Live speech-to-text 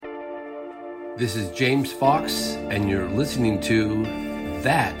This is James Fox, and you're listening to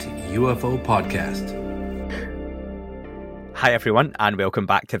That UFO Podcast. Hi everyone, and welcome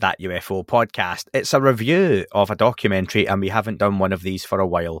back to That UFO Podcast. It's a review of a documentary, and we haven't done one of these for a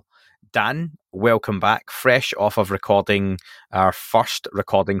while. Dan, welcome back, fresh off of recording our first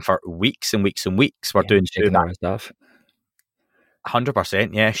recording for weeks and weeks and weeks. We're doing shaking the rust off.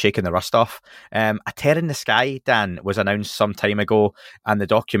 100%, yeah, shaking the rust off. A Tear in the Sky, Dan, was announced some time ago, and the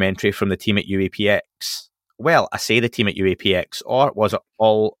documentary from the team at UAPX. Well, I say the team at UAPX, or was it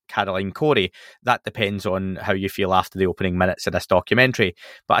all Caroline Cory? That depends on how you feel after the opening minutes of this documentary.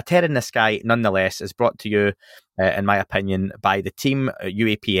 But A Tear in the Sky, nonetheless, is brought to you, in my opinion, by the team at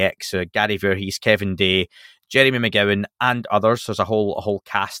UAPX, Gary Verhees, Kevin Day, Jeremy McGowan, and others. There's a whole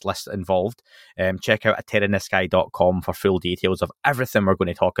cast list involved. Check out atearinthesky.com for full details of everything we're going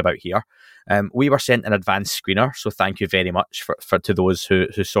to talk about here. We were sent an advanced screener, so thank you very much for to those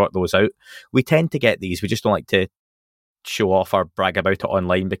who sort those out. We tend to get these. We just don't like to show off or brag about it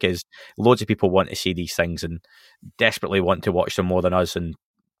online because loads of people want to see these things and desperately want to watch them more than us and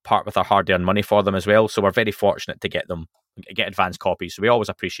part with our hard-earned money for them as well. So we're very fortunate to get advanced copies. So we always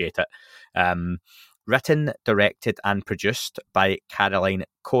appreciate it. Written, directed, and produced by Caroline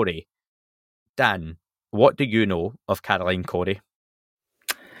Cory. Dan, what do you know of Caroline Cory?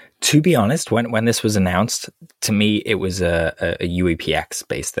 To be honest, when this was announced, to me, it was a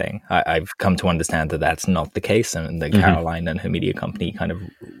UAPX-based thing. I've come to understand that that's not the case, and that Caroline and her media company kind of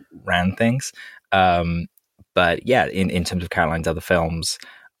ran things. But yeah, in terms of Caroline's other films,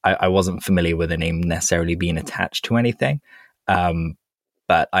 I wasn't familiar with the name necessarily being attached to anything.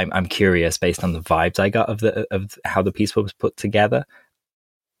 But I'm curious, based on the vibes I got of how the piece was put together,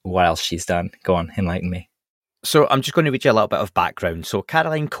 what else she's done. Go on, enlighten me. So I'm just going to read you a little bit of background. So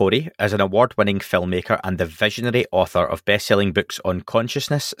Caroline Cory is an award-winning filmmaker and the visionary author of best-selling books on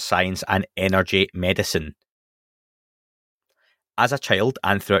consciousness, science, and energy medicine. As a child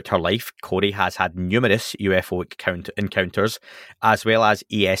and throughout her life, Cory has had numerous UFO encounters, as well as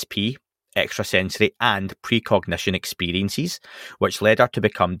ESP, extrasensory and precognition experiences, which led her to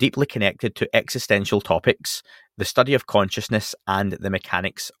become deeply connected to existential topics, the study of consciousness, and the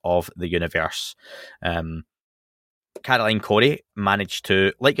mechanics of the universe. Caroline Cory managed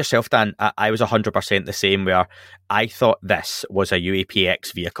to, like yourself, Dan, I was 100% the same, where I thought this was a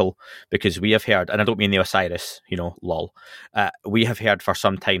UAPX vehicle, because we have heard, and I don't mean the Osiris, lol, we have heard for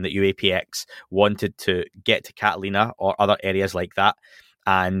some time that UAPX wanted to get to Catalina or other areas like that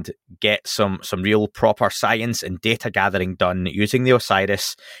and get some real proper science and data gathering done using the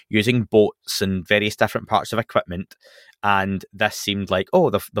Osiris, using boats and various different parts of equipment. And this seemed like,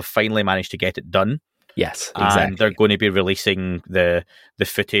 they've finally managed to get it done. Yes, exactly. And they're going to be releasing the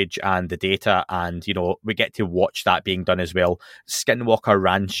footage and the data, and we get to watch that being done as well. Skinwalker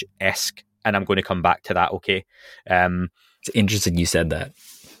Ranch-esque, and I'm going to come back to that, okay? It's interesting you said that.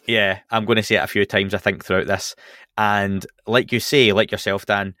 Yeah, I'm going to say it a few times, I think, throughout this. And like you say, like yourself,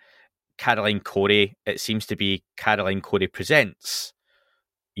 Dan, Caroline Cory, it seems to be Caroline Cory Presents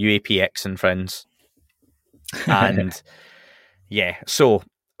UAPX and Friends. And yeah, so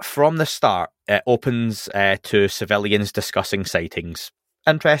from the start, it opens to civilians discussing sightings.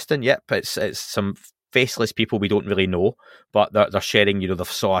 Interesting, yep, it's some faceless people we don't really know, but they're sharing, they've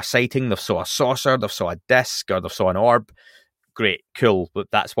saw a sighting, they've saw a saucer, they've saw a disc, or they've saw an orb. Great, cool, but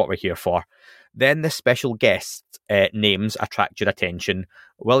that's what we're here for. Then the special guest names attract your attention.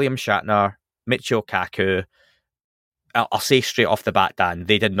 William Shatner, Michio Kaku. I'll say straight off the bat, Dan,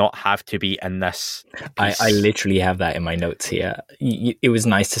 they did not have to be in this piece. I literally have that in my notes here. It was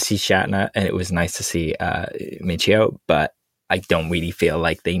nice to see Shatner, and it was nice to see Michio, but I don't really feel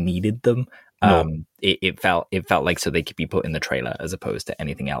like they needed them. No. It felt like so they could be put in the trailer as opposed to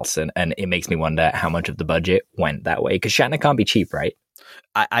anything else, and it makes me wonder how much of the budget went that way, because Shatner can't be cheap, right?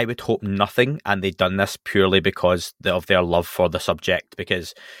 I would hope nothing, and they've done this purely because of their love for the subject,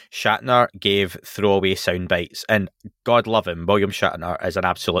 because Shatner gave throwaway sound bites, and God love him, William Shatner is an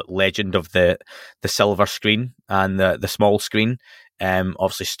absolute legend of the silver screen and the small screen.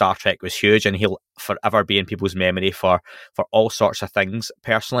 Obviously Star Trek was huge, and he'll forever be in people's memory for all sorts of things.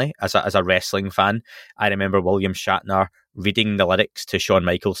 Personally, as a wrestling fan, I remember William Shatner reading the lyrics to Shawn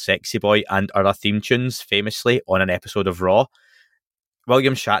Michaels' Sexy Boy and other theme tunes famously on an episode of Raw.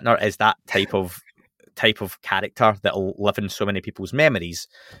 William Shatner is that type of character that'll live in so many people's memories.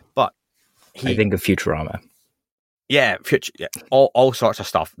 But I think of Futurama. Yeah, all sorts of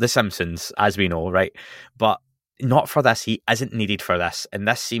stuff. The Simpsons, as we know, right? But not for this. He isn't needed for this. And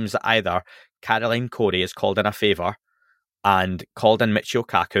this seems that either Caroline Cory is called in a favour, and called in Michio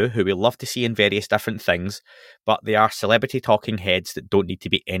Kaku, who we love to see in various different things, but they are celebrity talking heads that don't need to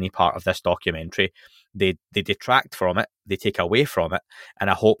be any part of this documentary. They detract from it, they take away from it, and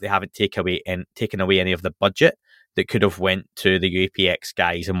I hope they haven't taken away any of the budget that could have went to the UAPX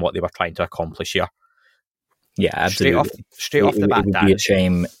guys and what they were trying to accomplish here. Yeah, absolutely. Straight off the bat, it would Dan, be a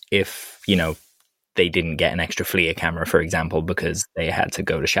shame if, they didn't get an extra FLIR camera, for example, because they had to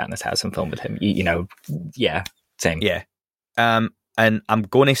go to Shatner's house and film with him. Yeah, same. Yeah. And I'm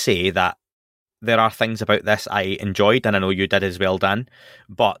going to say that there are things about this I enjoyed, and I know you did as well, Dan,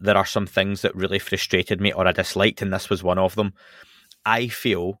 but there are some things that really frustrated me or I disliked, and this was one of them. I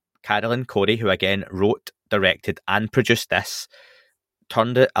feel Carolyn Corey, who again wrote, directed, and produced this,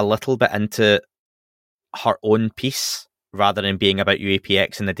 turned it a little bit into her own piece rather than being about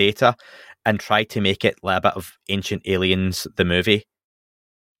UAPX and the data, and tried to make it a bit of Ancient Aliens, the movie.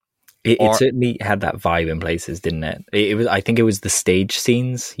 It certainly had that vibe in places, didn't it? It was. I think it was the stage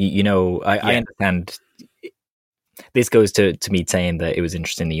scenes. I understand. This goes to me saying that it was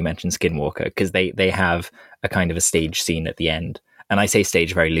interesting that you mentioned Skinwalker, because they have a kind of a stage scene at the end. And I say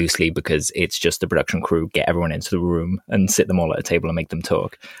stage very loosely because it's just the production crew get everyone into the room and sit them all at a table and make them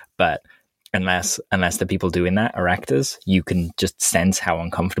talk. But unless the people doing that are actors, you can just sense how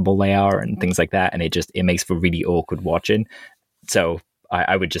uncomfortable they are and things like that, and it makes for really awkward watching. So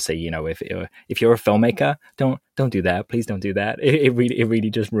I would just say, if you're a filmmaker, don't do that. Please don't do that. It really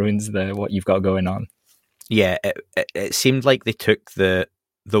just ruins what you've got going on. Yeah, it seemed like they took the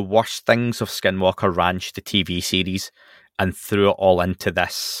worst things of Skinwalker Ranch, the TV series, and threw it all into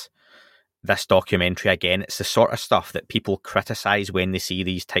this documentary again. It's the sort of stuff that people criticize when they see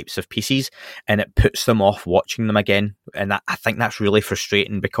these types of pieces, and it puts them off watching them again. And I think that's really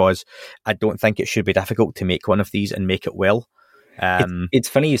frustrating, because I don't think it should be difficult to make one of these and make it well. It's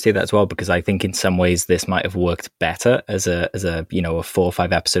funny you say that as well, because I think in some ways this might have worked better as a 4 or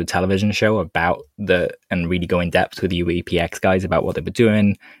 5 episode television show about and really go in depth with the UAPX guys about what they were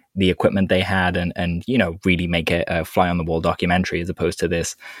doing, the equipment they had, and really make it a fly on the wall documentary, as opposed to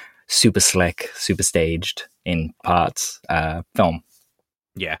this super slick, super staged in parts film.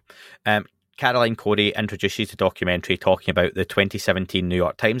 Yeah. Caroline Corey introduces the documentary talking about the 2017 New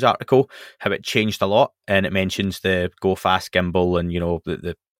York Times article, how it changed a lot, and it mentions the Go Fast gimbal and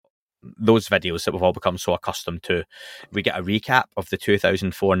those videos that we've all become so accustomed to. We get a recap of the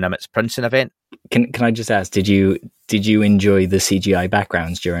 2004 Nimitz Princeton event. Can I just ask, did you enjoy the CGI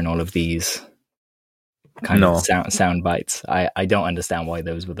backgrounds during all of these kind of sound bites? I don't understand why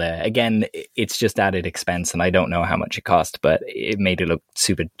those were there. Again, it's just added expense, and I don't know how much it cost, but it made it look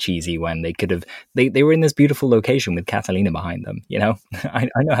super cheesy when they could have. They were in this beautiful location with Catalina behind them. I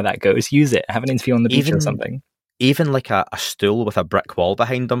know how that goes. Use it. Have an interview on the beach or something. Even like a stool with a brick wall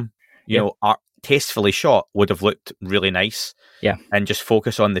behind them. Tastefully shot would have looked really nice. Yeah. And just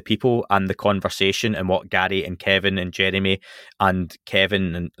focus on the people and the conversation and what Gary and Kevin and Jeremy and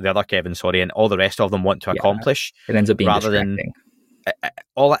Kevin and the other Kevin, and all the rest of them want to accomplish. It ends up being rather distracting. Than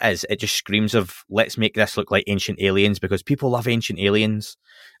all it is, it just screams of, let's make this look like Ancient Aliens, because people love Ancient Aliens.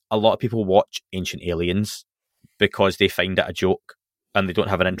 A lot of people watch Ancient Aliens because they find it a joke and they don't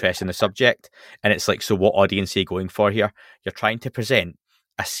have an interest in the subject. And it's like, so what audience are you going for here? You're trying to present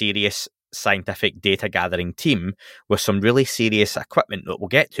a serious scientific data gathering team with some really serious equipment that we'll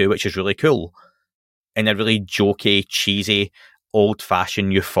get to, which is really cool, in a really jokey, cheesy,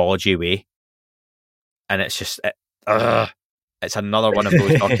 old-fashioned ufology way. And it's just it's another one of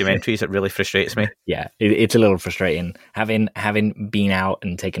those documentaries that really frustrates me. Yeah, it's a little frustrating having been out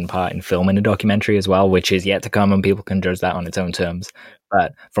and taken part in filming a documentary as well, which is yet to come, and people can judge that on its own terms.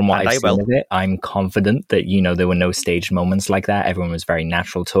 But from what I've seen of it, I'm confident that there were no staged moments like that. Everyone was very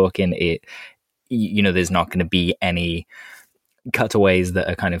natural talking. There's not going to be any cutaways that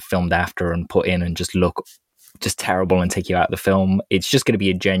are kind of filmed after and put in and just look just terrible and take you out of the film. It's just going to be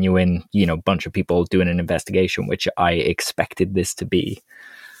a genuine, bunch of people doing an investigation, which I expected this to be.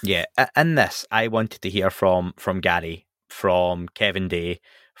 Yeah, in this, I wanted to hear from Gary, from Kevin Day,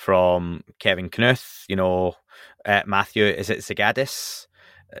 from Kevin Knuth, Matthew, is it Zagadis,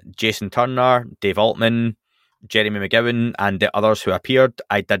 Jason Turner, Dave Altman, Jeremy McGowan, and the others who appeared.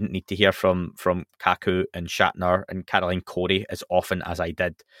 I didn't need to hear from Kaku and Shatner and Caroline Corey as often as I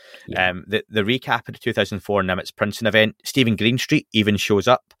did. Yeah. The recap of the 2004 Nimitz Princeton event, Stephen Greenstreet even shows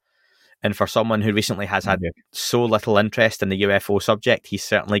up. And for someone who recently has had so little interest in the UFO subject, he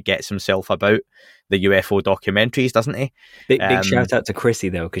certainly gets himself about. the UFO documentaries, doesn't he? Big shout out to Chrissy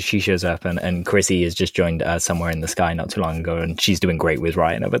though, because she shows up, and Chrissy has just joined Somewhere in the Sky not too long ago, and she's doing great with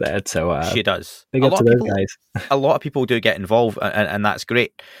Ryan over there. So she does. Big up to those guys. A lot of people do get involved, and that's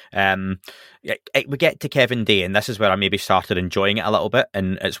great. We get to Kevin Day, and this is where I maybe started enjoying it a little bit,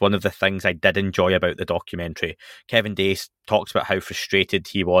 and it's one of the things I did enjoy about the documentary. Kevin Day talks about how frustrated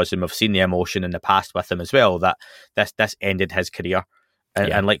he was, and we've seen the emotion in the past with him as well, that this ended his career.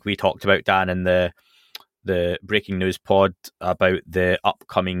 And like we talked about, Dan, in the Breaking News pod about the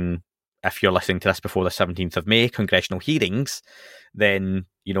upcoming, if you're listening to this before the 17th of May, congressional hearings, then,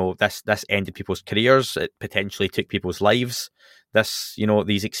 this ended people's careers. It potentially took people's lives,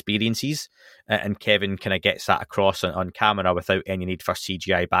 these experiences. And Kevin kind of gets that across on camera without any need for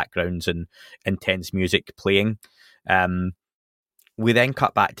CGI backgrounds and intense music playing. We then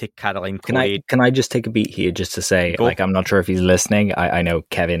cut back to Caroline Cody. Can I just take a beat here just to say, I'm not sure if he's listening. I know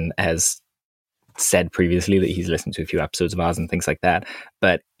Kevin has said previously that he's listened to a few episodes of ours and things like that,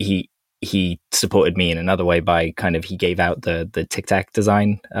 but he supported me in another way by he gave out the Tic Tac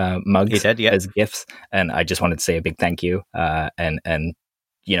design mugs. He did, yeah, as gifts, and I just wanted to say a big thank you. And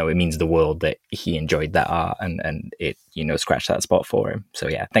it means the world that he enjoyed that art, and it scratched that spot for him. So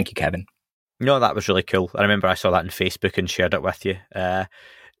yeah, thank you, Kevin. No, that was really cool. I remember I saw that on Facebook and shared it with you.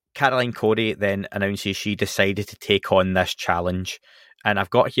 Caroline Cody then announces she decided to take on this challenge. And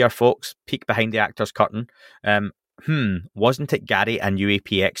I've got here, folks, peek behind the actor's curtain. Wasn't it Gary and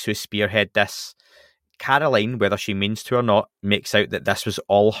UAPX who spearhead this? Caroline, whether she means to or not, makes out that this was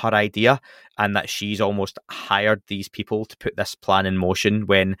all her idea and that she's almost hired these people to put this plan in motion,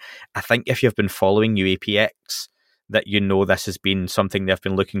 when I think if you've been following UAPX, that this has been something they've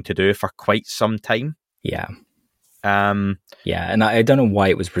been looking to do for quite some time. Yeah. And I don't know why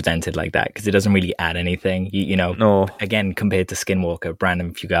it was presented like that, because it doesn't really add anything. No. Again, compared to Skinwalker,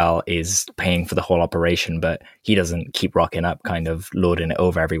 Brandon Fugal is paying for the whole operation, but he doesn't keep rocking up, kind of lording it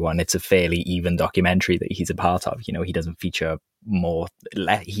over everyone. It's a fairly even documentary that he's a part of. He doesn't feature more.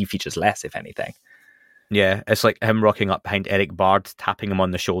 He features less, if anything. Yeah, it's like him rocking up behind Eric Bard, tapping him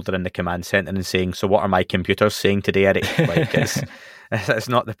on the shoulder in the command center and saying, "So what are my computers saying today, Eric?" It's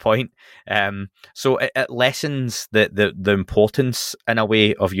not the point. So it lessens the importance in a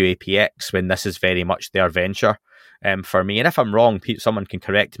way of UAPX when this is very much their venture. For me, and if I'm wrong, someone can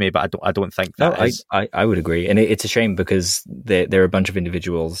correct me, but I don't think that is. I would agree, and it's a shame because there are a bunch of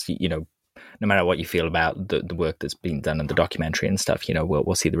individuals. No matter what you feel about the work that's been done in the documentary and stuff,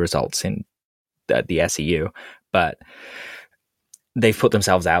 we'll see the results in the SEU, but they've put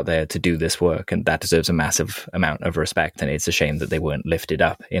themselves out there to do this work, and that deserves a massive amount of respect. And it's a shame that they weren't lifted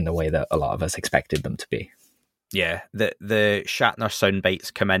up in the way that a lot of us expected them to be. Yeah, the Shatner sound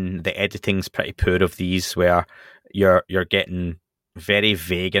bites come in. The editing's pretty poor of these, where you're getting very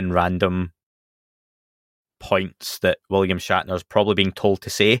vague and random points that William Shatner's probably being told to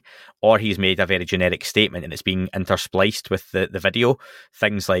say, or he's made a very generic statement and it's being interspliced with the video.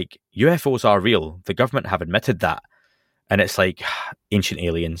 Things like, UFOs are real, the government have admitted that. And it's like, Ancient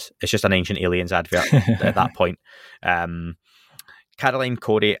Aliens. It's just an Ancient Aliens advert at that point. Caroline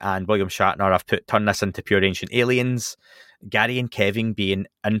Cody and William Shatner have turned this into pure Ancient Aliens. Gary and Kevin being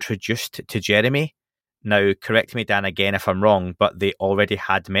introduced to Jeremy. Now, correct me, Dan, again if I'm wrong, but they already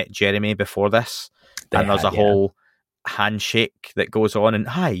had met Jeremy before this. There's a whole handshake that goes on, and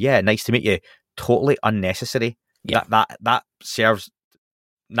hi, yeah, nice to meet you. Totally unnecessary. Yeah. That serves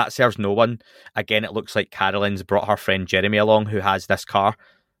no one. Again, it looks like Caroline's brought her friend Jeremy along, who has this car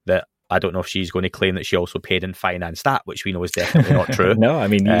that I don't know if she's going to claim that she also paid and financed that, which we know is definitely not true. No, I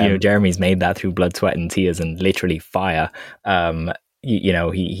mean, Jeremy's made that through blood, sweat, and tears, and literally fire.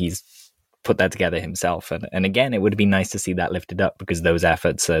 He's put that together himself, and again, it would be nice to see that lifted up, because those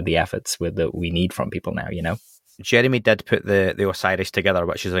efforts are the efforts that we need from people now. Jeremy did put the Osiris together,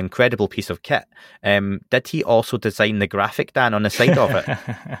 which is an incredible piece of kit. Did he also design the graphic, Dan, on the side of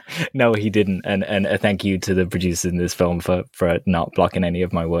it? No, he didn't. And a thank you to the producers in this film for not blocking any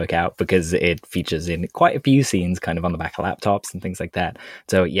of my work out, because it features in quite a few scenes kind of on the back of laptops and things like that.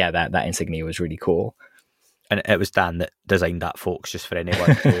 So yeah, that insignia was really cool. And it was Dan that designed that, folks, just for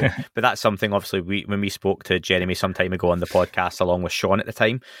anyone. But that's something, obviously, when we spoke to Jeremy some time ago on the podcast, along with Sean at the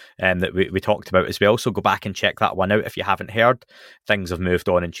time, that we talked about as well. So go back and check that one out if you haven't heard. Things have moved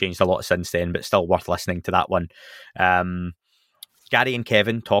on and changed a lot since then, but still worth listening to that one. Gary and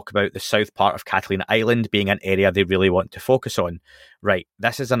Kevin talk about the south part of Catalina Island being an area they really want to focus on. Right,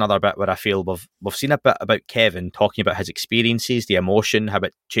 this is another bit where I feel we've seen a bit about Kevin talking about his experiences, the emotion, how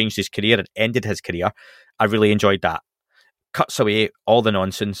it changed his career and ended his career. I really enjoyed that. Cuts away all the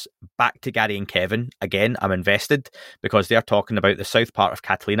nonsense, back to Gary and Kevin. Again, I'm invested, because they're talking about the south part of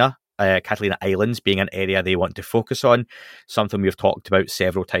Catalina, Catalina Islands being an area they want to focus on, something we've talked about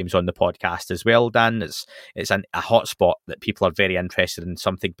several times on the podcast as well, Dan. It's a hotspot that people are very interested in,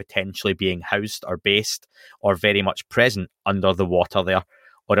 something potentially being housed or based or very much present under the water there,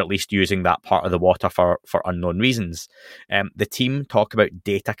 or at least using that part of the water for unknown reasons. The team talk about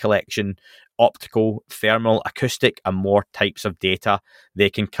data collection, optical, thermal, acoustic, and more types of data they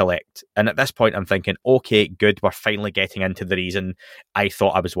can collect. And at this point, I'm thinking, okay, good, we're finally getting into the reason I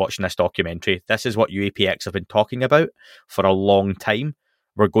thought I was watching this documentary. This is what UAPX have been talking about for a long time.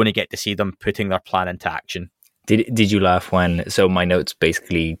 We're going to get to see them putting their plan into action. Did you laugh when, so my notes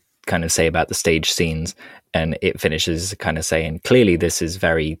basically kind of say about the stage scenes, and it finishes kind of saying, clearly this is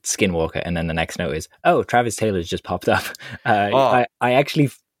very Skinwalker, and then the next note is, oh, Travis Taylor's just popped up. I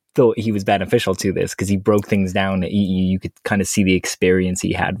actually thought he was beneficial to this because he broke things down. You could kind of see the experience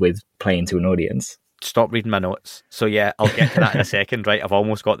he had with playing to an audience. Stop reading my notes. So yeah, I'll get to that in a second, right? I've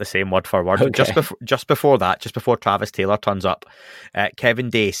almost got the same word for word. Okay. Just before Travis Taylor turns up, Kevin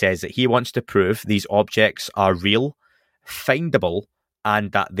Day says that he wants to prove these objects are real, findable,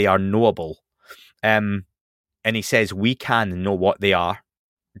 and that they are knowable. And he says we can know what they are.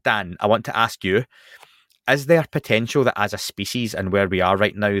 Dan, I want to ask you, is there potential that as a species and where we are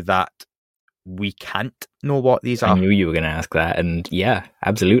right now that we can't know what these are? I knew you were going to ask that. And yeah,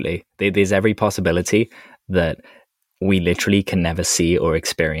 absolutely. There's every possibility that we literally can never see or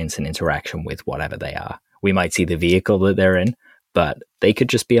experience an interaction with whatever they are. We might see the vehicle that they're in, but they could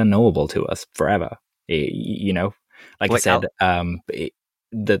just be unknowable to us forever. You know, like I said,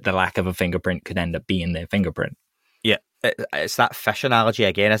 the lack of a fingerprint could end up being their fingerprint. Yeah, it's that fish analogy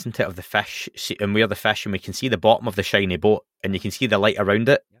again, isn't it? Of the fish, and we're the fish, and we can see the bottom of the shiny boat, and you can see the light around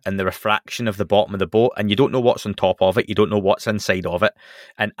it, and the refraction of the bottom of the boat, and you don't know what's on top of it, you don't know what's inside of it.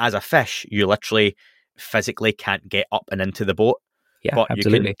 And as a fish, you literally physically can't get up and into the boat, but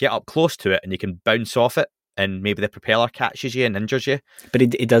absolutely. You can get up close to it, and you can bounce off it, and maybe the propeller catches you and injures you. But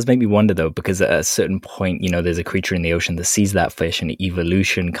it does make me wonder, though, because at a certain point, you know, there's a creature in the ocean that sees that fish, and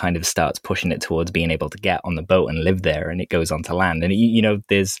evolution kind of starts pushing it towards being able to get on the boat and live there, and it goes onto land. And, you know,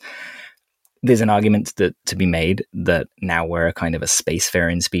 there's an argument to be made that now we're a kind of a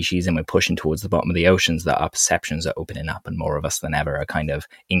spacefaring species and we're pushing towards the bottom of the oceans, that our perceptions are opening up, and more of us than ever are kind of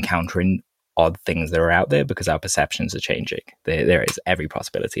encountering odd things that are out there because our perceptions are changing. There is every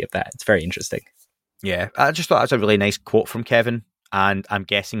possibility of that. It's very interesting. Yeah, I just thought that was a really nice quote from Kevin, and I'm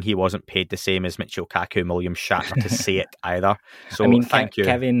guessing he wasn't paid the same as Michio Kaku and William Shatner to say it either. So, I mean, thank you.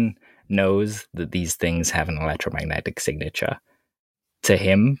 Kevin knows that these things have an electromagnetic signature. To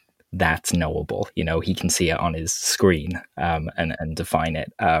him, that's knowable. You know, he can see it on his screen and define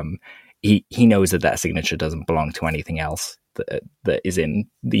it. He knows that signature doesn't belong to anything else that is in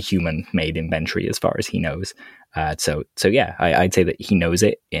the human-made inventory as far as he knows. So yeah, I'd say that he knows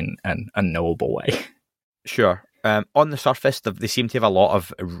it in an unknowable way. Sure. On the surface, they seem to have a lot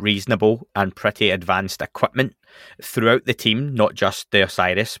of reasonable and pretty advanced equipment throughout the team, not just the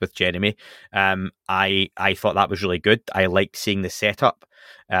Osiris with Jeremy. I thought that was really good. I liked seeing the setup.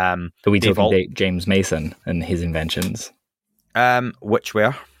 Are we talking James Mason and his inventions? Which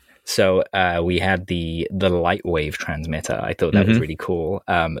were? So we had the light wave transmitter. I thought that was really cool.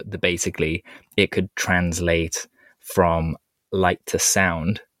 Basically, it could translate from light to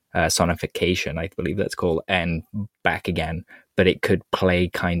sound, sonification, I believe that's called, and back again. But it could play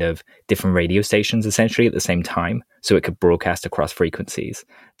kind of different radio stations essentially at the same time. So it could broadcast across frequencies.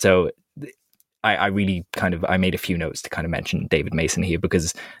 So I really I made a few notes to kind of mention David Mason here,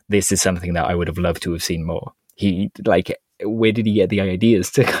 because this is something that I would have loved to have seen more. Where did he get the ideas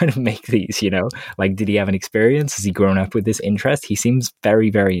to kind of make these, you know? Like, did he have an experience? Has he grown up with this interest? He seems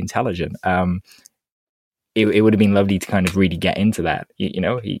very, very intelligent. It would have been lovely to kind of really get into that, you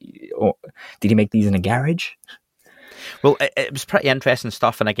know? Did he make these in a garage? Well, it was pretty interesting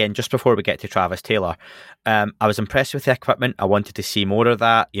stuff. And again, just before we get to Travis Taylor, I was impressed with the equipment. I wanted to see more of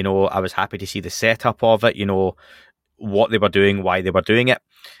that. You know, I was happy to see the setup of it, you know, what they were doing, why they were doing it.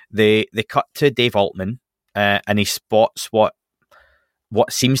 They cut to Dave Altman, and he spots what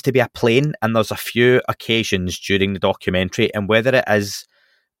seems to be a plane, and there's a few occasions during the documentary, and whether it is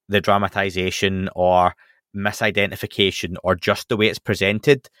the dramatization or misidentification or just the way it's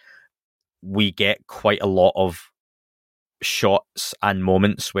presented, we get quite a lot of shots and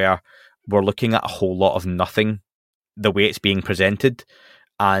moments where we're looking at a whole lot of nothing the way it's being presented,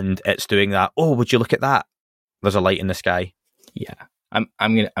 and it's doing that. Oh, would you look at that? There's a light in the sky. Yeah. I'm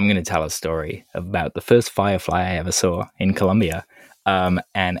gonna tell a story about the first firefly I ever saw in Colombia, and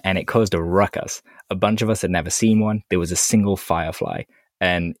it caused a ruckus. A bunch of us had never seen one. There was a single firefly,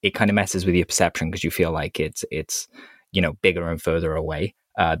 and it kind of messes with your perception because you feel like it's you know, bigger and further away.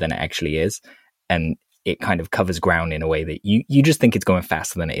 than it actually is. And it kind of covers ground in a way that you just think it's going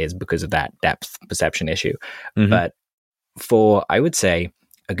faster than it is because of that depth perception issue. Mm-hmm. But for, I would say,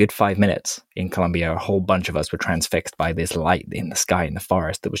 a good 5 minutes in Colombia, a whole bunch of us were transfixed by this light in the sky in the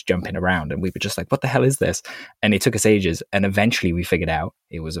forest that was jumping around. And we were just like, what the hell is this? And it took us ages. And eventually we figured out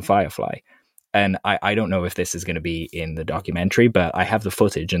it was a firefly. And I don't know if this is going to be in the documentary, but I have the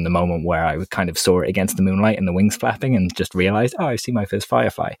footage in the moment where I kind of saw it against the moonlight and the wings flapping and just realized, oh, I see my first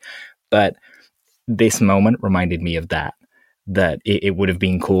firefly. But this moment reminded me of that it would have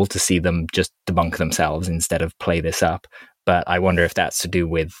been cool to see them just debunk themselves instead of play this up. But I wonder if that's to do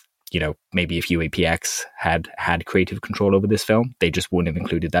with, maybe if UAPX had creative control over this film, they just wouldn't have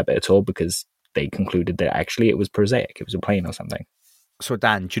included that bit at all because they concluded that actually it was prosaic. It was a plane or something. So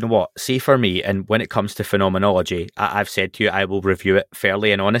Dan, do you know what? See, for me, and when it comes to phenomenology, I've said to you, I will review it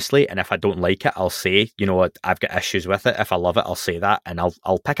fairly and honestly. And if I don't like it, I'll say, you know what, I've got issues with it. If I love it, I'll say that. And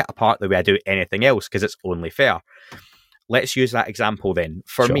I'll pick it apart the way I do anything else because it's only fair. Let's use that example then.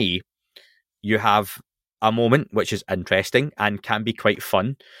 For me, you have a moment which is interesting and can be quite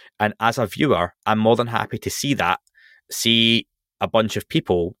fun. And as a viewer, I'm more than happy to see a bunch of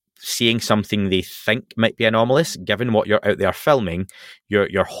people seeing something they think might be anomalous. Given what you're out there filming,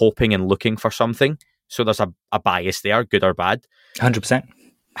 you're hoping and looking for something. So there's a bias there, good or bad. 100%.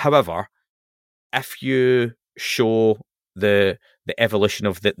 However, if you show the evolution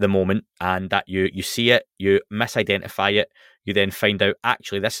of the moment and that you see it, you misidentify it, you then find out,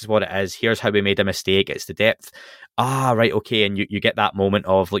 actually, this is what it is. Here's how we made a mistake. It's the depth. Right, okay. And you get that moment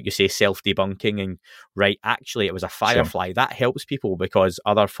of, like you say, self-debunking and, right, actually, it was a firefly. Sure. That helps people because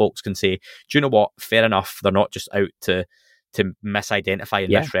other folks can say, do you know what? Fair enough. They're not just out to misidentify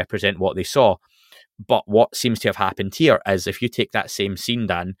and misrepresent what they saw. But what seems to have happened here is if you take that same scene,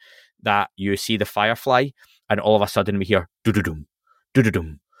 Dan, that you see the firefly and all of a sudden we hear do-do-dum,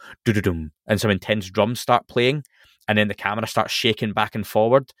 do-do-dum, do-do-dum, and some intense drums start playing. And then the camera starts shaking back and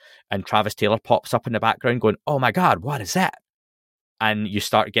forward and Travis Taylor pops up in the background going, oh my God, what is that? And you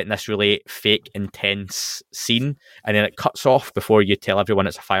start getting this really fake, intense scene. And then it cuts off before you tell everyone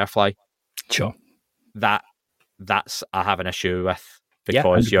it's a firefly. Sure. That's I have an issue with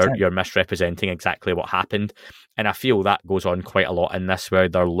because you're misrepresenting exactly what happened. And I feel that goes on quite a lot in this where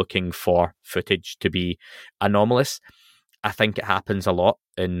they're looking for footage to be anomalous. I think it happens a lot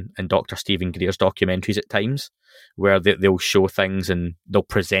in Dr. Stephen Greer's documentaries at times where they'll show things and they'll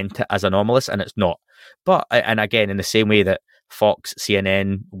present it as anomalous and it's not. But, and again, in the same way that Fox,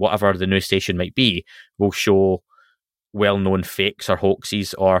 CNN, whatever the news station might be, will show well-known fakes or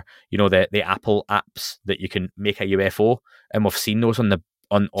hoaxes or, the Apple apps that you can make a UFO. And we've seen those on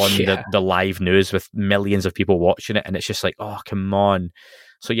the live news with millions of people watching it. And it's just like, oh, come on.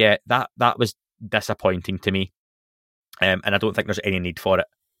 So yeah, that was disappointing to me. And I don't think there's any need for it.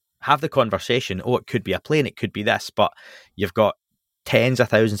 Have the conversation. Oh, it could be a plane, it could be this, but you've got tens of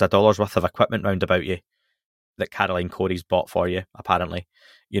thousands of dollars worth of equipment round about you that Caroline Corey's bought for you, apparently.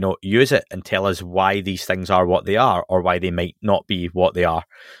 Use it and tell us why these things are what they are or why they might not be what they are.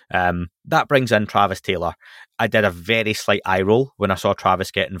 That brings in Travis Taylor. I did a very slight eye roll when I saw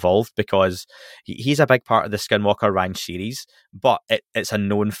Travis get involved because he's a big part of the Skinwalker Ranch series, but it's a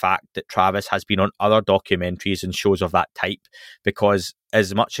known fact that Travis has been on other documentaries and shows of that type because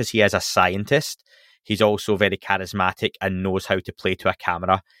as much as he is a scientist, he's also very charismatic and knows how to play to a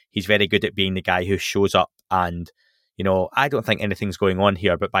camera. He's very good at being the guy who shows up and, I don't think anything's going on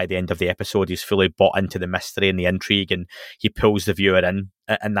here, but by the end of the episode, he's fully bought into the mystery and the intrigue and he pulls the viewer in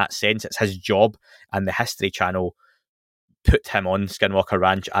that sense. It's his job, and the History Channel put him on Skinwalker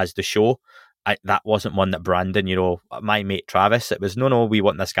Ranch as the show. That wasn't one that Brandon, my mate Travis, it was, no, we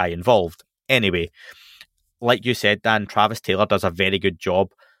want this guy involved. Anyway, like you said, Dan, Travis Taylor does a very good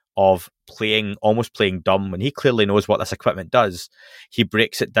job of almost playing dumb when he clearly knows what this equipment does. He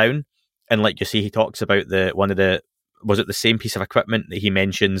breaks it down, and like you see, he talks about was it the same piece of equipment that he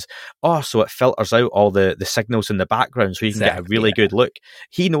mentions? Oh, so it filters out all the signals in the background so you can get a really good look.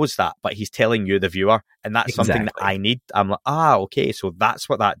 He knows that, but he's telling you, the viewer, and that's something that I need. I'm like, okay, so that's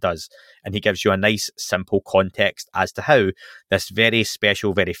what that does. And he gives you a nice, simple context as to how this very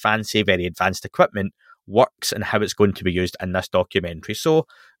special, very fancy, very advanced equipment works and how it's going to be used in this documentary. So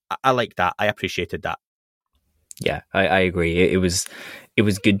I like that. I appreciated that. Yeah, I agree. It was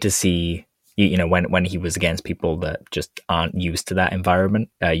good to see, when he was against people that just aren't used to that environment.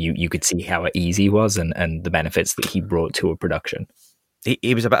 You could see how easy he was and the benefits that he brought to a production.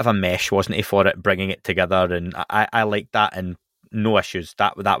 He was a bit of a mesh, wasn't he, for it, bringing it together, and I like that. And no issues.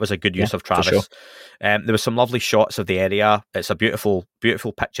 That was a good use of Travis. Sure. There was some lovely shots of the area. It's a beautiful,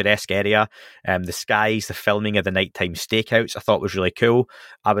 beautiful picturesque area. The skies, the filming of the nighttime stakeouts, I thought was really cool.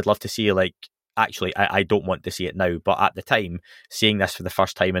 I would love to see actually, I don't want to see it now, but at the time, seeing this for the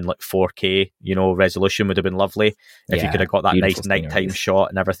first time in 4K, resolution would have been lovely. If you could have got that nice nighttime shot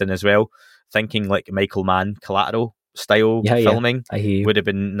and everything as well. Thinking Michael Mann Collateral style filming would have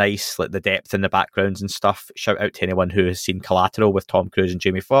been nice, the depth in the backgrounds and stuff. Shout out to anyone who has seen Collateral with Tom Cruise and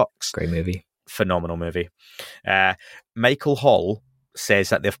Jamie Foxx. Great movie. Phenomenal movie. Michael Hall says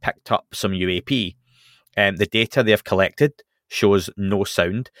that they've picked up some UAP. The data they have collected shows no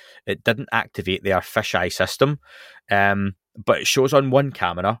sound. It didn't activate their fisheye system, but it shows on one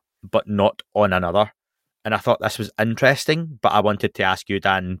camera, but not on another. And I thought this was interesting, but I wanted to ask you,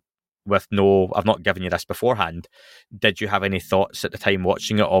 Dan, I've not given you this beforehand. Did you have any thoughts at the time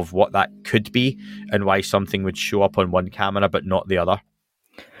watching it of what that could be and why something would show up on one camera but not the other?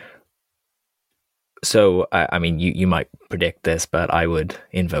 So, I mean, you might predict this, but I would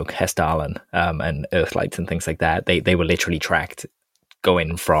invoke Hessdalen and Earthlights and things like that. They were literally tracked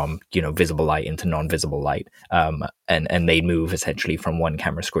going from, visible light into non-visible light. And they move essentially from one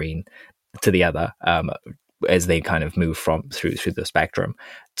camera screen to the other as they kind of move through the spectrum.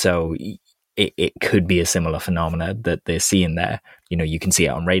 So it could be a similar phenomena that they're seeing there. You can see it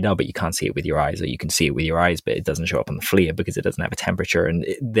on radar, but you can't see it with your eyes, or you can see it with your eyes, but it doesn't show up on the FLIR because it doesn't have a temperature. And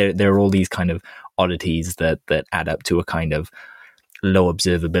there are all these kind of oddities that add up to a kind of low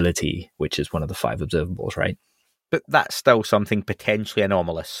observability, which is one of the 5 observables, right? But that's still something potentially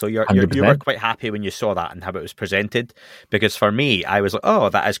anomalous. So you were quite happy when you saw that and how it was presented, because for me, I was like, oh,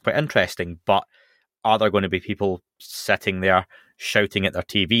 that is quite interesting. But are there going to be people sitting there shouting at their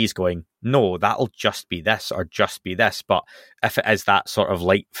TVs going, no, that'll just be this or just be this? But if it is that sort of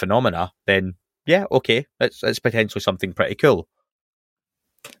light phenomena, then yeah, okay, it's potentially something pretty cool.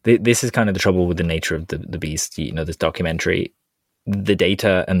 This is kind of the trouble with the nature of the beast. This documentary, the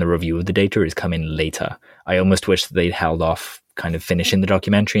data and the review of the data is coming later. I almost wish that they'd held off kind of finishing the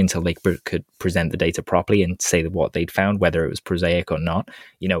documentary until they could present the data properly and say what they'd found, whether it was prosaic or not.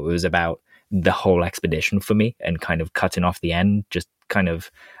 It was about the whole expedition for me, and kind of cutting off the end, just kind of,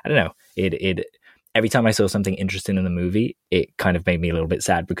 I don't know, it every time I saw something interesting in the movie, it kind of made me a little bit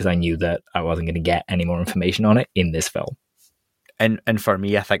sad because I knew that I wasn't going to get any more information on it in this film. And for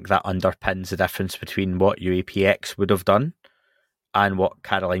me, I think that underpins the difference between what UAPX would have done and what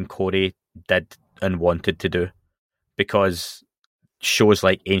Caroline Corey did and wanted to do. Because shows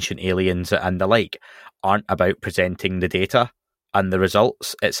like Ancient Aliens and the like aren't about presenting the data and the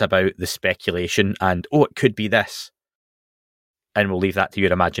results. It's about the speculation and, it could be this. And we'll leave that to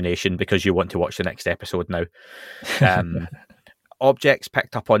your imagination because you want to watch the next episode now. Objects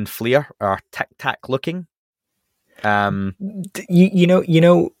picked up on FLIR are tic-tac looking. You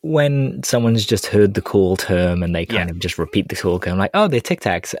know when someone's just heard the cool term and they kind of just repeat the cool term, like, oh, they're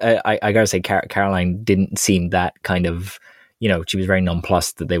tic-tacs. I gotta say, Caroline didn't seem that kind of, she was very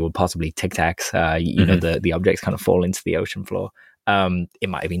nonplussed that they were possibly tic-tacs. The objects kind of fall into the ocean floor. It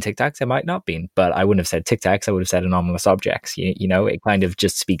might have been tic-tacs, it might not have been, but I wouldn't have said tic-tacs, I would have said anomalous objects. It kind of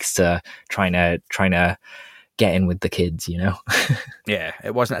just speaks to trying to get in with the kids, Yeah,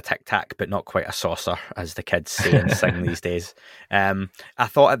 it wasn't a tic-tac, but not quite a saucer, as the kids say and sing these days. I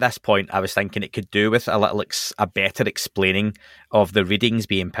thought at this point, I was thinking it could do with a better explaining of the readings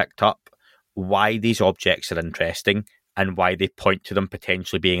being picked up, why these objects are interesting, and why they point to them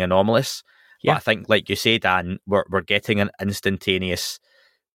potentially being anomalous. Yeah. But I think, like you say, Dan, we're getting an instantaneous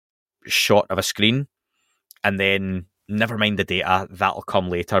shot of a screen, and then never mind the data, that'll come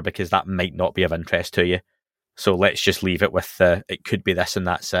later because that might not be of interest to you. So let's just leave it with it could be this and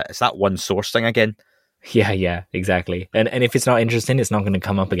that's it. It's that one source thing again. Yeah, exactly. And if it's not interesting, it's not going to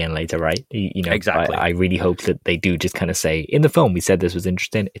come up again later, right? Exactly. I really hope that they do just kind of say, in the film, we said this was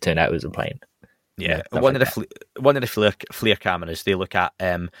interesting. It turned out it was a plane. Yeah, one of the FLIR cameras they look at,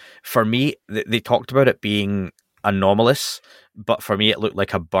 for me, they talked about it being anomalous, but for me it looked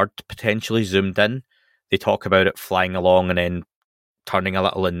like a bird potentially zoomed in. They talk about it flying along and then turning a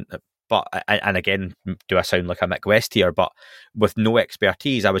little and again, do I sound like a Mick West here? But with no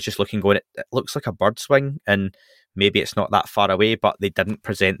expertise, I was just looking going, it looks like a bird's wing, and maybe it's not that far away, but they didn't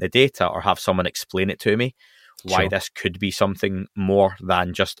present the data or have someone explain it to me. Why this could be something more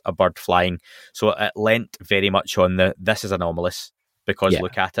than just a bird flying. So it lent very much on this is anomalous because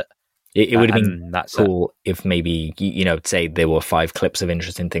look at it. It would have been cool if maybe, say there were 5 clips of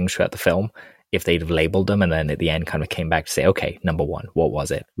interesting things throughout the film, if they'd have labeled them and then at the end kind of came back to say, okay, number 1, what was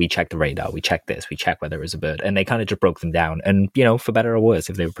it? We checked the radar, we checked this, we checked whether it was a bird. And they kind of just broke them down. And, for better or worse,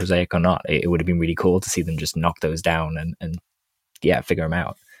 if they were prosaic or not, it would have been really cool to see them just knock those down and figure them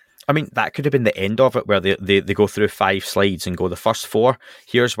out. I mean, that could have been the end of it, where they go through 5 slides and go, the first 4,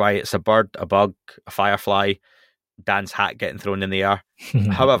 here's why it's a bird, a bug, a firefly, Dan's hat getting thrown in the air.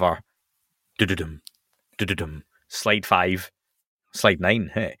 However, slide 5, slide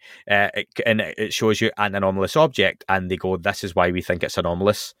 9, it shows you an anomalous object, and they go, this is why we think it's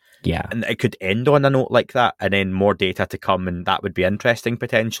anomalous. Yeah. And it could end on a note like that, and then more data to come, and that would be interesting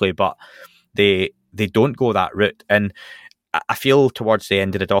potentially, but they don't go that route. And I feel towards the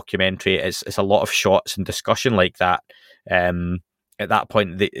end of the documentary, it's a lot of shots and discussion like that. At that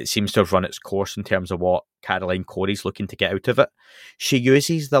point, it seems to have run its course in terms of what Caroline Corey's looking to get out of it. She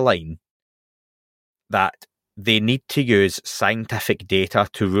uses the line that they need to use scientific data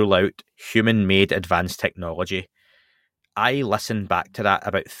to rule out human-made advanced technology. I listened back to that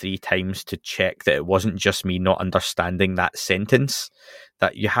about 3 times to check that it wasn't just me not understanding that sentence,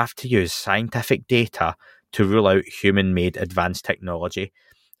 that you have to use scientific data to rule out human-made advanced technology.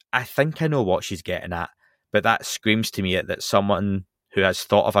 I think I know what she's getting at, but that screams to me that someone who has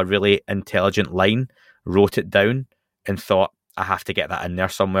thought of a really intelligent line wrote it down and thought, I have to get that in there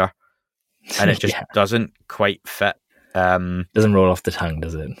somewhere. And it just doesn't quite fit. Doesn't roll off the tongue,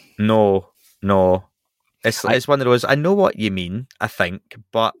 does it? No. It's one of those, I know what you mean, I think,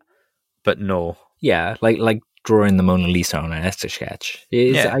 but no. Yeah, like drawing the Mona Lisa on an Etch-a-Sketch.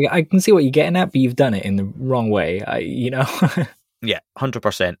 I can see what you're getting at, but you've done it in the wrong way, Yeah,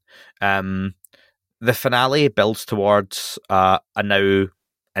 100%. The finale builds towards a now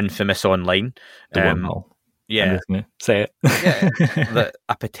infamous online. The wormhole. Yeah. I'm just gonna say it.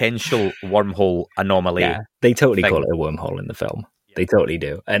 A potential wormhole anomaly. Yeah, they totally call it a wormhole in the film. Yeah. They totally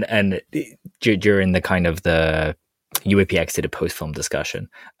do. And during the kind of the UAPX did a post-film discussion.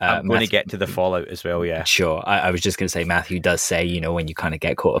 I'm going to get to the fallout as well, yeah. Sure. I was just going to say, Matthew does say, when you kind of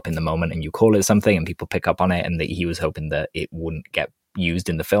get caught up in the moment and you call it something and people pick up on it, and that he was hoping that it wouldn't get used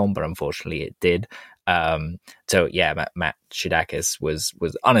in the film, but unfortunately it did. So yeah, Matt Shadakis was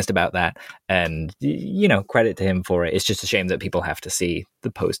honest about that, and credit to him for it. It's just a shame that people have to see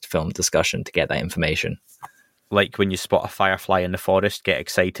the post-film discussion to get that information. Like when you spot a firefly in the forest, get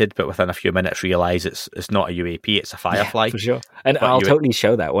excited, but within a few minutes realise it's not a UAP, it's a firefly. Yeah, for sure. And I'll totally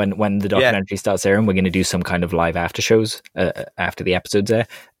show that when the documentary starts airing. We're going to do some kind of live after shows after the episodes air,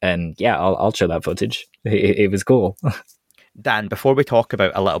 and yeah, I'll show that footage. It was cool. Dan, before we talk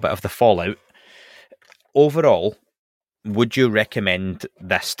about a little bit of the fallout, overall, would you recommend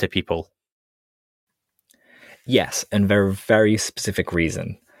this to people? Yes, and very, very specific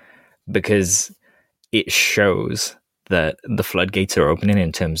reason. Because it shows that the floodgates are opening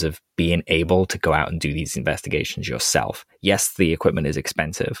in terms of being able to go out and do these investigations yourself. Yes, the equipment is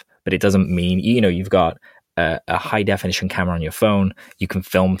expensive, but it doesn't mean, you've got a high definition camera on your phone. You can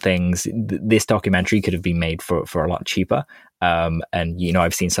film things. This documentary could have been made for a lot cheaper. And,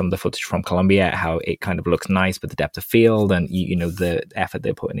 I've seen some of the footage from Colombia, how it kind of looks nice, but the depth of field and, the effort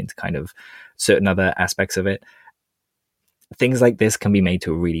they're putting into kind of certain other aspects of it. Things like this can be made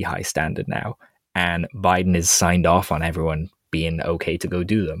to a really high standard now. And Biden is signed off on everyone being okay to go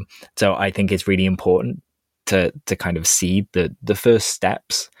do them. So I think it's really important to kind of see the first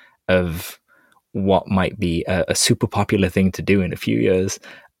steps of what might be a super popular thing to do in a few years,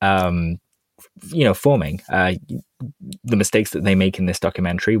 forming. The mistakes that they make in this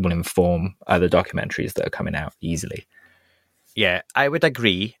documentary will inform other documentaries that are coming out easily. Yeah, I would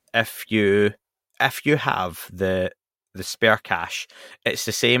agree. If you have the spare cash, it's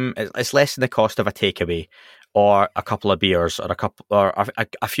the same. It's less than the cost of a takeaway, or a couple of beers, or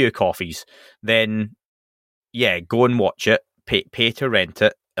a few coffees. Then, yeah, go and watch it. Pay to rent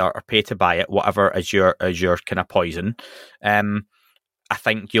it, or pay to buy it. Whatever is your kind of poison. I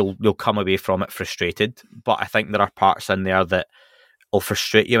think you'll come away from it frustrated, but I think there are parts in there that will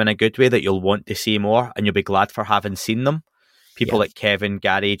frustrate you in a good way, that you'll want to see more, and you'll be glad for having seen them. People like Kevin,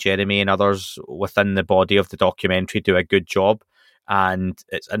 Gary, Jeremy, and others within the body of the documentary do a good job, and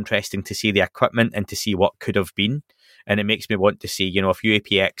it's interesting to see the equipment and to see what could have been. And it makes me want to see, if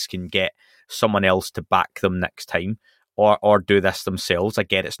UAPX can get someone else to back them next time, or do this themselves.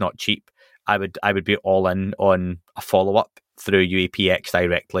 Again, it's not cheap. I would be all in on a follow up through UAPX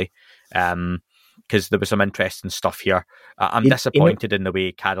directly, because there was some interesting stuff here. I'm disappointed in the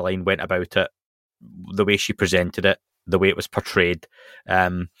way Caroline went about it, the way she presented it, the way it was portrayed,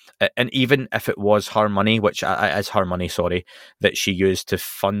 and even if it was her money, which is her money, that she used to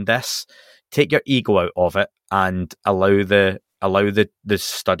fund this, take your ego out of it and allow the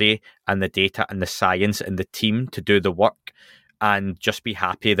study and the data and the science and the team to do the work, and just be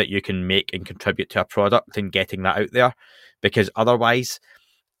happy that you can make and contribute to a product and getting that out there. Because otherwise,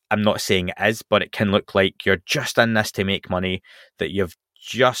 I'm not saying it is, but it can look like you're just in this to make money, that you've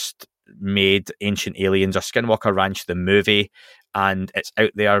just made Ancient Aliens or Skinwalker Ranch the movie, and it's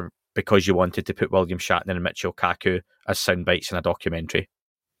out there because you wanted to put William Shatner and Michio Kaku as sound bites in a documentary.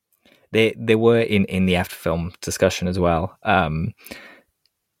 They were in the after film discussion as well.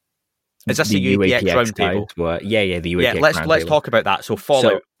 Is this the UAPX roundtable? The UAPX let's talk about that. So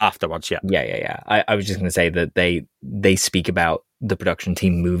Fallout afterwards, Yeah. I was just going to say that they speak about the production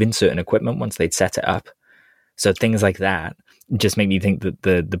team moving certain equipment once they'd set it up. So things like that just make me think that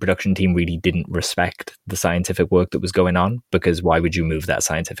the production team really didn't respect the scientific work that was going on, because why would you move that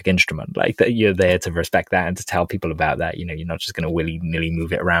scientific instrument? Like, that you're there to respect that and to tell people about that. You know, you're not just going to willy-nilly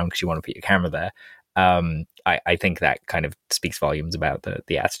move it around because you want to put your camera there. I think that kind of speaks volumes about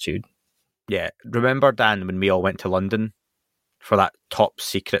the attitude. Yeah. Remember, Dan, when we all went to London for that top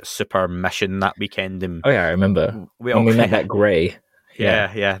secret super mission that weekend? And I remember. We met that Grey.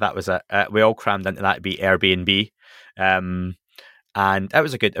 Yeah, that was it. We all crammed into that to be Airbnb. And it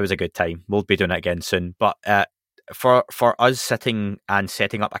was a good time. We'll be doing it again soon. But for us sitting and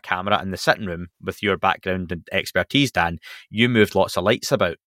setting up a camera in the sitting room with your background and expertise, Dan, you moved lots of lights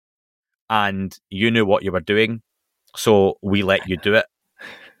about and you knew what you were doing, so we let you do it.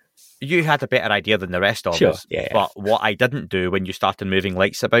 You had a better idea than the rest of us. Yeah. But what I didn't do when you started moving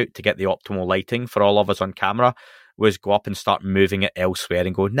lights about to get the optimal lighting for all of us on camera was go up and start moving it elsewhere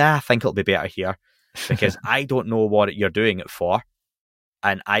and go, nah, I think it'll be better here, because I don't know what you're doing it for.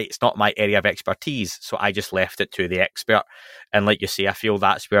 And it's not my area of expertise, so I just left it to the expert. And like you say, I feel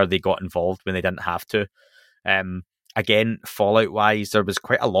that's where they got involved when they didn't have to. Again, Fallout-wise, there was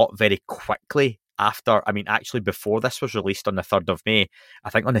quite a lot very quickly after. I mean, actually, before this was released on the 3rd of May,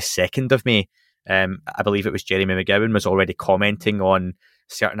 I think on the 2nd of May, I believe it was Jeremy McGowan was already commenting on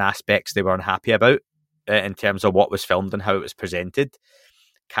certain aspects they were unhappy about in terms of what was filmed and how it was presented.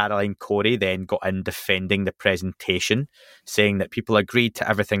 Caroline Corey then got in defending the presentation, saying that people agreed to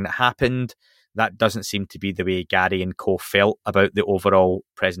everything that happened. That doesn't seem to be the way Gary and co felt about the overall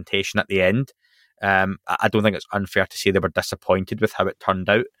presentation at the end. I don't think it's unfair to say they were disappointed with how it turned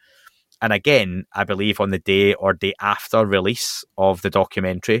out. And again, I believe on the day or day after release of the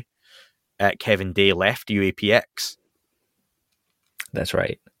documentary, Kevin Day left UAPX. That's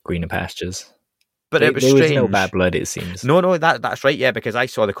right. Greener pastures. But it was there strange. Was no bad blood, it seems. No, that's right, yeah, because I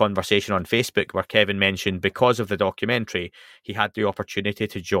saw the conversation on Facebook where Kevin mentioned because of the documentary, he had the opportunity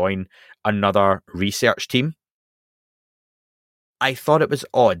to join another research team. I thought it was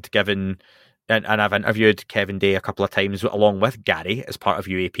odd, given, and I've interviewed Kevin Day a couple of times along with Gary as part of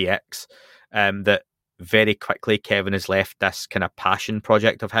UAPX, that very quickly Kevin has left this kind of passion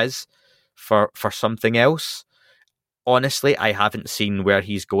project of his for something else. Honestly, I haven't seen where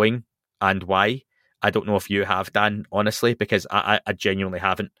he's going and why. I don't know if you have, Dan, honestly, because I genuinely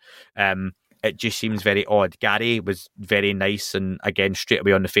haven't. It just seems very odd. Gary was very nice and, again, straight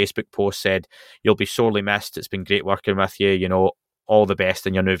away on the Facebook post said, you'll be sorely missed. It's been great working with you. You know, all the best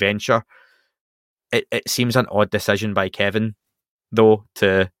in your new venture. It seems an odd decision by Kevin, though,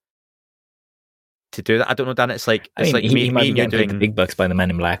 to do that. I don't know, Dan. It's like he might be getting paid the big bucks by the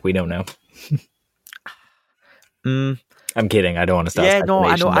Men in Black. We don't know. I'm kidding. I don't want to start. Yeah, no,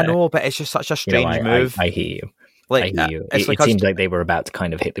 I know, but it's just such a strange move. I hear you. I hear you. It seems like they were about to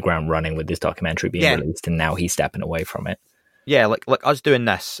kind of hit the ground running with this documentary being released, and now he's stepping away from it. Yeah, like us doing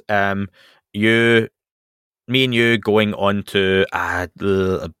this. Me and you going on to a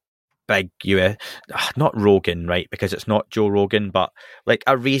big not Rogan, right? Because it's not Joe Rogan, but like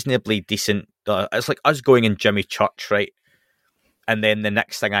a reasonably decent. It's like us going in Jimmy Church, right? And then the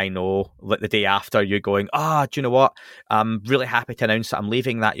next thing I know, like the day after, you going, do you know what? I'm really happy to announce that I'm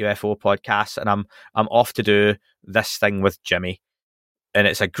leaving that UFO podcast and I'm off to do this thing with Jimmy. And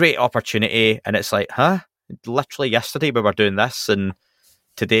it's a great opportunity. And it's like, huh? Literally yesterday we were doing this and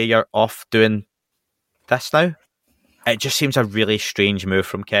today you're off doing this now? It just seems a really strange move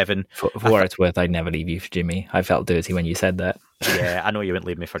from Kevin. For what it's worth, I'd never leave you for Jimmy. I felt dirty when you said that. Yeah, I know you wouldn't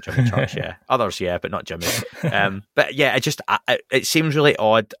leave me for Jimmy Church, yeah. Others, yeah, but not Jimmy. But yeah, it seems really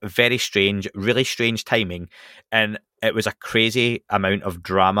odd, very strange, really strange timing. And it was a crazy amount of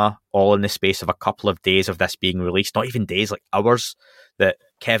drama all in the space of a couple of days of this being released. Not even days, like hours, that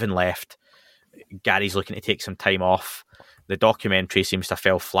Kevin left. Gary's looking to take some time off. The documentary seems to have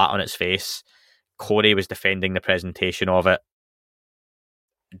fell flat on its face. Corey was defending the presentation of it.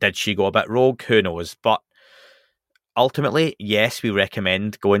 Did she go a bit rogue? Who knows? But ultimately, yes, we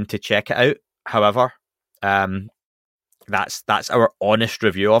recommend going to check it out. However, that's our honest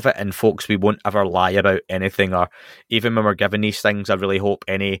review of it. And folks, we won't ever lie about anything, or even when we're giving these things, I really hope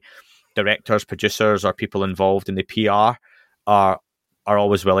any directors, producers, or people involved in the PR are are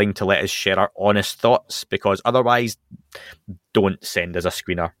always willing to let us share our honest thoughts, because otherwise, don't send us a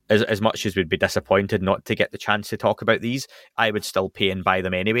screener. As much as we'd be disappointed not to get the chance to talk about these, I would still pay and buy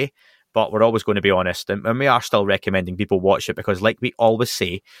them anyway. But we're always going to be honest, and we are still recommending people watch it, because like we always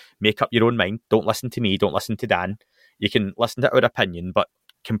say, make up your own mind. Don't listen to me, don't listen to Dan. You can listen to our opinion, but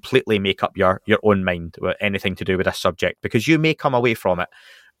completely make up your own mind with anything to do with this subject, because you may come away from it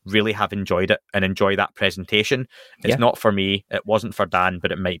really have enjoyed it and enjoy that presentation. It's not for me, it wasn't for Dan,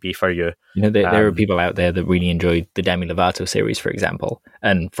 but it might be for you. There are people out there that really enjoyed the Demi Lovato series, for example,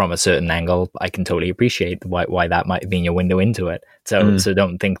 and from a certain angle I can totally appreciate why that might have been your window into it. So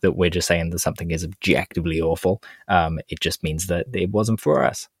don't think that we're just saying that something is objectively awful. It just means that it wasn't for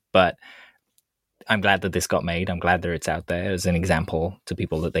us. But I'm glad that this got made. I'm glad that it's out there as an example to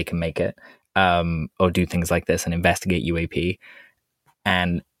people that they can make it, or do things like this and investigate UAP.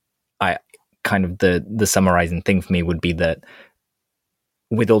 And I kind of the summarizing thing for me would be that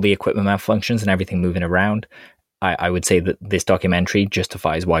with all the equipment malfunctions and everything moving around, I would say that this documentary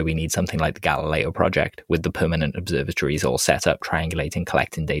justifies why we need something like the Galileo project, with the permanent observatories all set up, triangulating,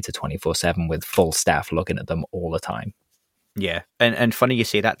 collecting data 24/7 with full staff looking at them all the time. Yeah, and funny you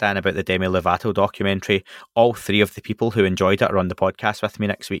say that, Dan, about the Demi Lovato documentary. All three of the people who enjoyed it are on the podcast with me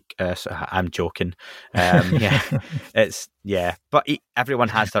next week. So I'm joking. But everyone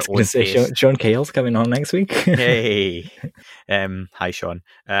has their own taste. Sean Cale's coming on next week. Hey, hi Sean.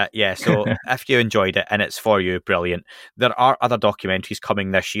 So if you enjoyed it and it's for you, brilliant. There are other documentaries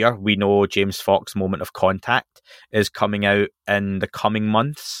coming this year. We know James Fox Moment of Contact is coming out in the coming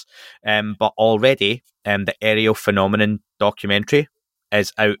months, but already the Aerial Phenomenon documentary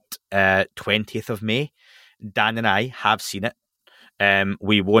is out 20th of May. Dan and I have seen it.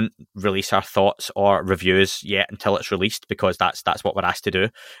 We won't release our thoughts or reviews yet until it's released, because that's what we're asked to do.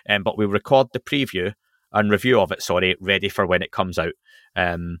 But we record the preview and review of it, ready for when it comes out.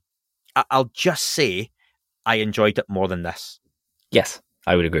 I'll just say I enjoyed it more than this. Yes,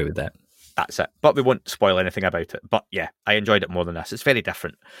 I would agree with that. That's it. But we won't spoil anything about it. But yeah, I enjoyed it more than this. It's very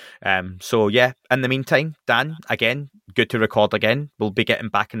different. In the meantime, Dan, again, good to record again. We'll be getting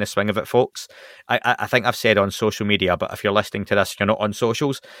back in the swing of it, folks. I think I've said on social media, but if you're listening to this, you're not on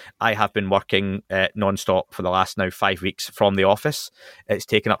socials, I have been working non-stop for the last now 5 weeks from the office. It's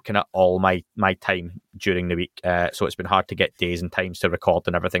taken up kind of all my time during the week. So it's been hard to get days and times to record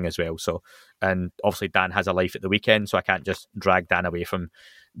and everything as well. So, and obviously Dan has a life at the weekend, so I can't just drag Dan away from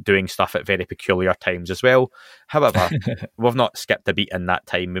doing stuff at very peculiar times as well. However, we've not skipped a beat in that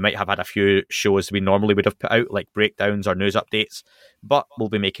time. We might have had a few shows we normally would have put out, like breakdowns or news updates, but we'll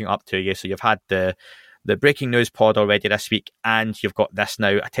be making up to you. So you've had the breaking news pod already this week, and you've got this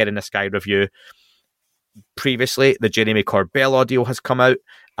now, a Terror in the Sky review. Previously, the Jeremy Corbell audio has come out,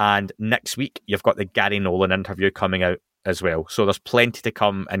 and next week you've got the Gary Nolan interview coming out as well. So there's plenty to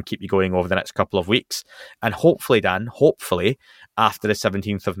come and keep you going over the next couple of weeks. And hopefully, Dan, after the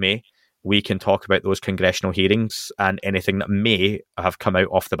 17th of May, we can talk about those congressional hearings and anything that may have come out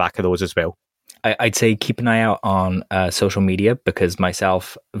off the back of those as well. I'd say keep an eye out on social media, because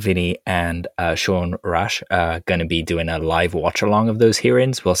myself, Vinny, and Sean Rash are going to be doing a live watch along of those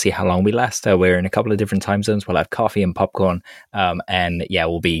hearings. We'll see how long we last. We're in a couple of different time zones. We'll have coffee and popcorn.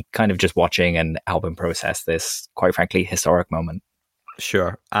 We'll be kind of just watching and helping process this, quite frankly, historic moment.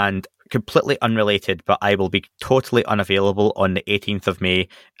 Sure. And completely unrelated, but I will be totally unavailable on the 18th of May.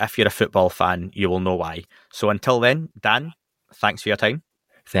 If you're a football fan, you will know why. So until then, Dan, thanks for your time.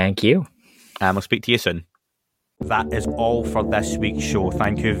 Thank you. And we'll speak to you soon. That is all for this week's show.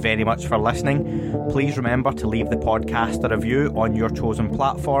 Thank you very much for listening. Please remember to leave the podcast a review on your chosen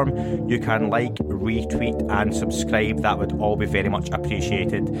platform. You can like, retweet and subscribe. That would all be very much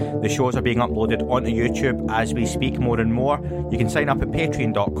appreciated. The shows are being uploaded onto YouTube as we speak more and more. You can sign up at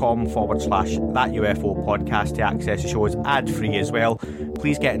patreon.com/That UFO podcast to access the shows ad-free as well.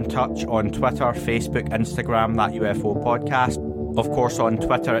 Please get in touch on Twitter, Facebook, Instagram, That UFO podcast. Of course, on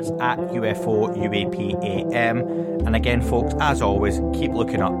Twitter, it's at UFO UAPAM. And again, folks, as always, keep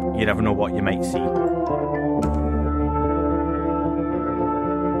looking up. You never know what you might see.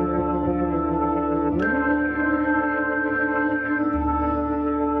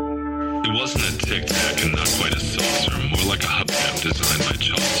 It wasn't a tic-tac and not quite a saucer, more like a hubcap designed by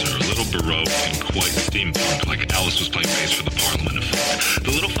Chaucer, a little Baroque and quite steampunk, like Alice was playing bass for the Parliament of Folk.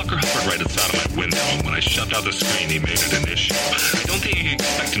 The little fucker hovered right outside of my window, and when I shoved out the screen, he made it an issue. I don't think he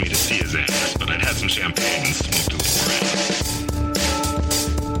expected me to see his ass, but I'd had some champagne and smoked a little around.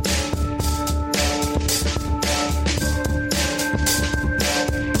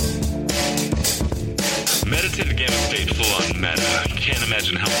 Meditative game of state full on meta. I can't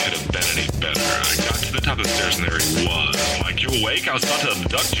imagine how it could have been any better. I got to the top top of the stairs and there he was. Like, you awake? I was about to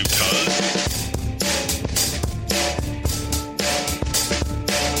abduct you, cuz.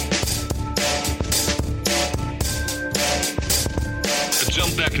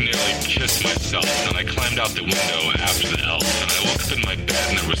 Back and nearly kissed myself, and I climbed out the window after the elf, and I woke up in my bed,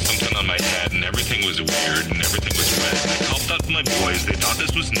 and there was something on my head, and everything was weird, and everything was red, and I called out to my boys. They thought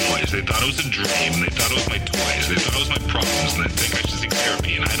this was noise, they thought it was a dream, and they thought it was my toys, they thought it was my problems, and they think I should seek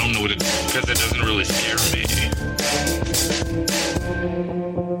therapy, and I don't know what to do, because it doesn't really scare me.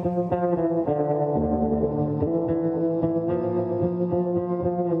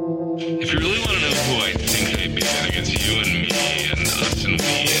 If you really want to know who I think I be, I think it's you and me, and us and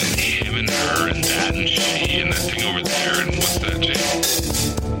we, and him and her, and that and she, and that thing over there, and what's that, Jake?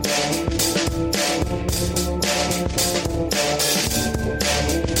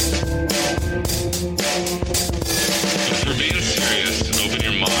 But for being serious, open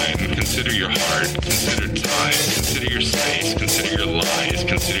your mind, consider your heart, consider time, consider your space, consider your lies,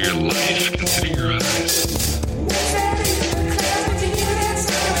 consider your life, consider your eyes.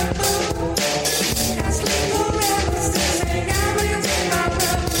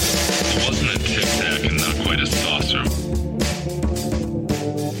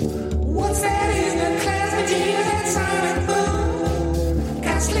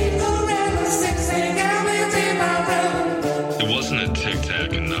 Tic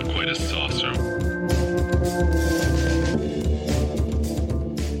Tac and not quite a saucer.